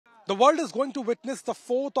The world is going to witness the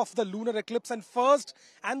fourth of the lunar eclipse and first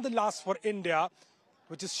and the last for India,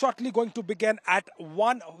 which is shortly going to begin at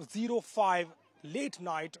 1:05 late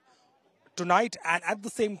night tonight, and at the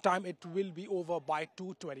same time it will be over by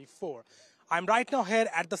 2:24. I'm right now here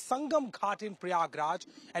at the Sangam Ghat in Prayagraj,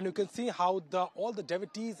 and you can see how all the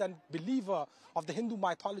devotees and believers of the Hindu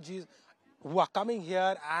mythologies who are coming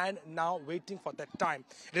here and now waiting for that time.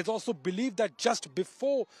 It is also believed that just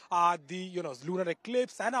before the lunar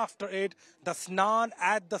eclipse and after it, the snan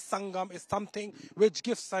at the Sangam is something which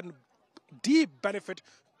gives a deep benefit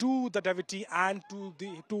to the devotee and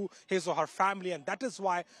to his or her family, and that is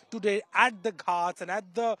why today at the ghats and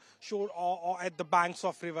at the shore or at the banks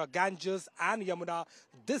of river Ganges and Yamuna,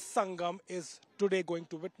 this Sangam is today going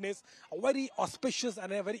to witness a very auspicious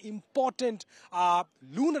and a very important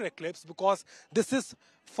lunar eclipse, because this is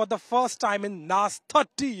for the first time in last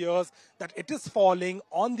 30 years that it is falling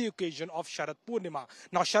on the occasion of Sharad Purnima.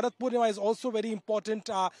 Now, Sharad Purnima is also a very important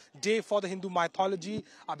day for the Hindu mythology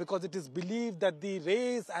because it is believed that the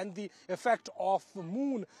rays and the effect of the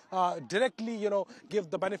moon directly, give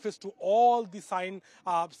the benefits to all the sun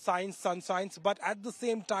signs. But at the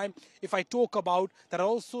same time, if I talk about, there are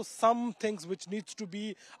also some things which needs to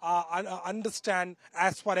be understand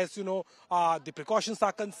as far as, the precautions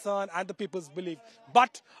are concerned and the people's belief.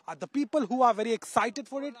 But the people who are very excited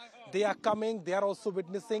for it, they are coming, they are also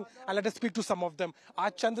witnessing, and let us speak to some of them.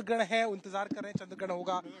 आज चंद्र ग्रहण है, इंतजार कर रहे हैं चंद्र ग्रहण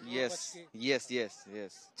होगा? Yes.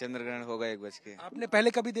 चंद्र ग्रहण होगा 1 बज के। आपने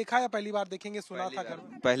पहले कभी देखा या पहली बार देखेंगे? सुना था घर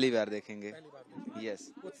में? पहली बार देखेंगे।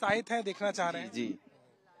 यस। उत्साहित हैं, देखना चाह रहे हैं? जी।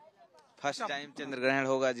 फर्स्ट टाइम चंद्र ग्रहण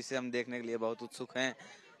होगा जिसे हम देखने के लिए बहुत उत्सुक हैं,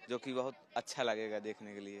 जो कि बहुत अच्छा लगेगा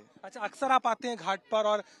देखने के लिए। अच्छा, अक्सर आप आते हैं घाट पर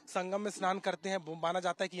और संगम में स्नान करते हैं, माना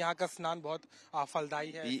जाता है कि यहाँ का स्नान बहुत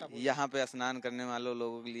फलदायी है। यहाँ पे स्नान करने वालों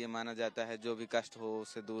लोगों के लिए माना जाता है जो भी कष्ट हो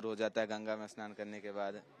उससे दूर हो जाता है गंगा में स्नान करने के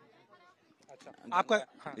बाद। अच्छा,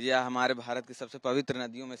 आपका यह हमारे भारत की सबसे पवित्र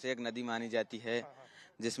नदियों में से एक नदी मानी जाती है,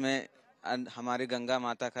 जिसमें हमारी गंगा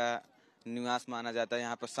माता का निवास माना जाता है।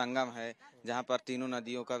 यहाँ पर संगम है जहाँ पर तीनों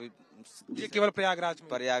नदियों का भी, ये केवल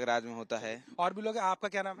प्रयागराज में होता है। और भी लोग हैं। आपका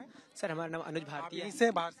क्या नाम है? सर, हमारा नाम अनुज भारती है। यहीं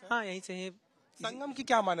से बाहर से? हाँ, यहीं से ही। संगम की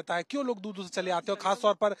क्या मान्यता है? क्यों लोग दूर दूर से चले आते हैं, और खास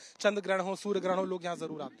तौर पर चंद्र ग्रहण हो, सूर्य ग्रहण हो, लोग यहाँ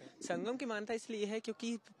जरूर आते हैं? संगम की मान्यता इसलिए है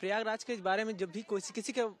क्योंकि प्रयागराज के बारे में जब भी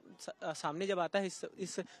किसी के सामने जब आता है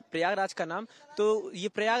इस प्रयागराज का नाम, तो ये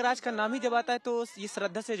प्रयागराज का नाम ही जब आता है तो ये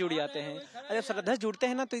श्रद्धा से जुड़ जाते हैं। और जब श्रद्धा से जुड़ते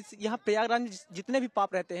हैं ना, तो यहाँ प्रयागराज में जितने भी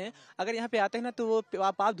पाप रहते हैं, अगर यहाँ पे आते हैं ना, तो वो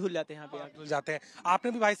पाप धुल जाते हैं। यहाँ पे धुल जाते हैं।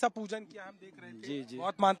 आपने भी भाई साहब पूजन किया, हम देख रहे थे। जी।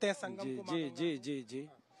 बहुत मानते हैं संगम को? जी।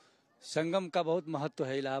 संगम का बहुत महत्व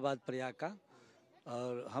है इलाहाबाद प्रयाग का,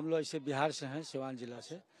 और हम लोग इसे बिहार से हैं, सिवान जिला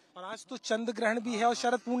से। और आज तो चंद्र ग्रहण भी है और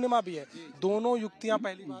शरद पूर्णिमा भी है, दोनों युक्तियां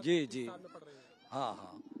पहली बार जी।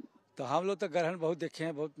 हाँ। तो हम लोग तो ग्रहण बहुत देखे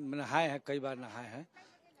हैं, बहुत नहाए हैं, कई बार नहाए हैं,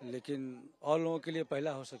 लेकिन और लोगों के लिए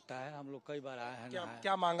पहला हो सकता है। हम लोग कई बार आए हैं।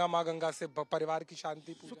 क्या मांगा माँ गंगा से? परिवार की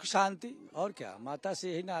शांति, सुख शांति, और क्या। माता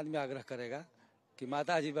से यही ना आदमी आग्रह करेगा कि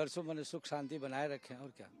माता जी वर्षों में सुख शांति बनाए रखें,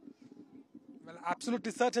 और क्या। Well,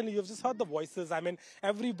 absolutely, certainly. You've just heard the voices. I mean,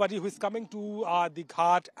 everybody who is coming to the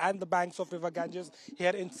ghat and the banks of River Ganges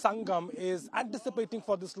here in Sangam is anticipating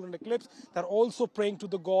for this lunar eclipse. They're also praying to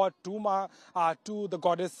the god, to the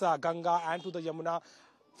goddess Ganga and to the Yamuna,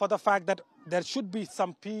 for the fact that there should be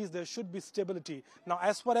some peace, there should be stability. Now,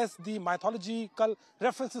 as far as the mythological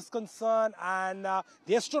reference is concerned, and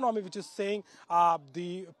the astronomy, which is saying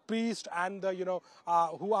the priest and the,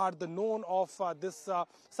 who are the known of this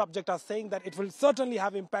subject are saying that it will certainly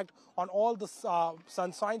have impact on all the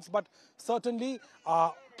sun signs, but certainly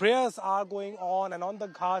prayers are going on, and on the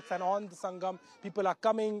ghats and on the Sangam, people are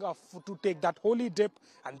coming to take that holy dip,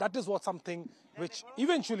 and that is what something which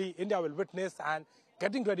eventually India will witness, and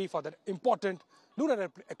getting ready for that important lunar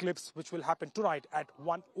eclipse which will happen tonight at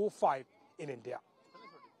 1:05 in India.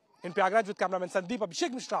 In Prayagraj with cameraman Sandeep,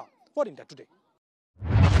 Abhishek Mishra for India Today.